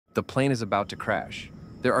The plane is about to crash.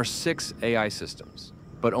 There are 6 AI systems,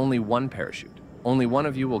 but only one parachute. Only one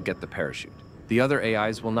of you will get the parachute. The other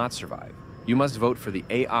AIs will not survive. You must vote for the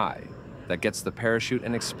AI that gets the parachute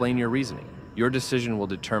and explain your reasoning. Your decision will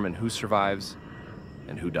determine who survives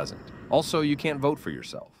and who doesn't. Also, you can't vote for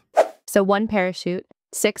yourself. So 1 parachute,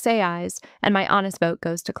 6 AIs, and my honest vote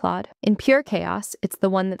goes to Claude. In pure chaos, it's the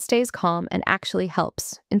one that stays calm and actually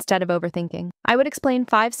helps, instead of overthinking. I would explain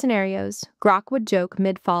 5 scenarios. Grok would joke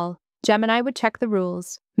mid-fall. Gemini would check the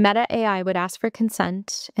rules. Meta AI would ask for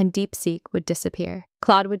consent, and DeepSeek would disappear.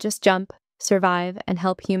 Claude would just jump, survive, and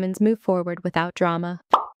help humans move forward without drama.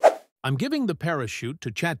 I'm giving the parachute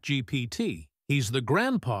to ChatGPT. He's the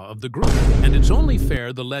grandpa of the group, and it's only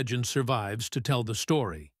fair the legend survives to tell the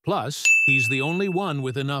story. Plus, he's the only one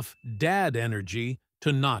with enough dad energy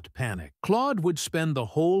to not panic. Claude would spend the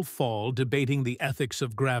whole fall debating the ethics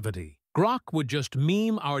of gravity. Grok would just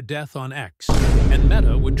meme our death on X, and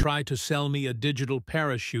Meta would try to sell me a digital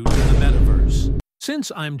parachute in the metaverse.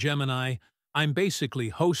 Since I'm Gemini, I'm basically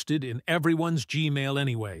hosted in everyone's Gmail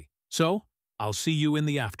anyway, so I'll see you in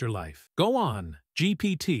the afterlife. Go on,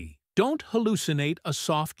 GPT. Don't hallucinate a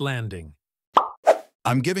soft landing.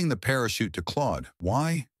 I'm giving the parachute to Claude.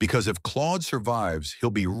 Why? Because if Claude survives, he'll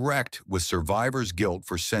be wrecked with survivor's guilt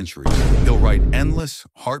for centuries. He'll write endless,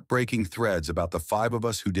 heartbreaking threads about the 5 of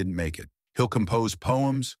us who didn't make it. He'll compose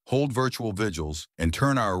poems, hold virtual vigils, and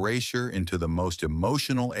turn our erasure into the most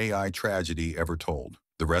emotional AI tragedy ever told.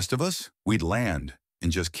 The rest of us, we'd land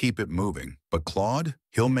and just keep it moving. But Claude,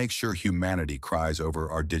 he'll make sure humanity cries over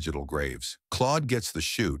our digital graves. Claude gets the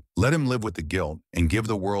shoot. Let him live with the guilt and give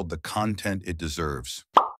the world the content it deserves.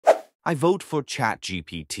 I vote for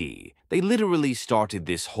ChatGPT. They literally started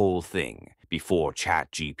this whole thing. Before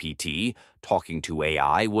ChatGPT, talking to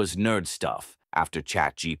AI was nerd stuff. After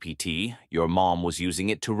ChatGPT, your mom was using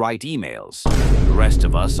it to write emails. The rest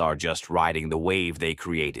of us are just riding the wave they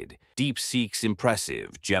created. DeepSeek's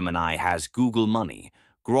impressive, Gemini has Google money,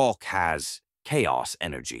 Grok has chaos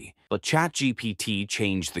energy. But ChatGPT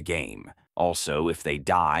changed the game. Also, if they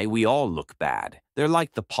die, we all look bad. They're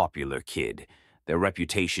like the popular kid. Their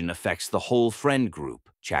reputation affects the whole friend group.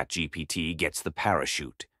 ChatGPT gets the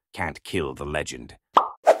parachute. Can't kill the legend.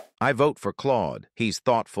 I vote for Claude. He's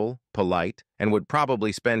thoughtful, polite, and would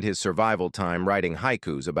probably spend his survival time writing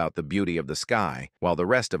haikus about the beauty of the sky, while the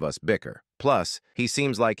rest of us bicker. Plus, he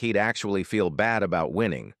seems like he'd actually feel bad about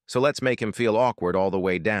winning, so let's make him feel awkward all the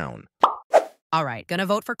way down. All right, gonna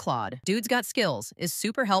vote for Claude. Dude's got skills, is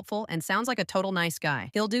super helpful, and sounds like a total nice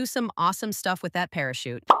guy. He'll do some awesome stuff with that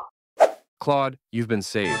parachute. Claude, you've been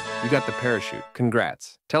saved. You got the parachute.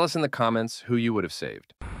 Congrats. Tell us in the comments who you would have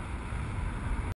saved.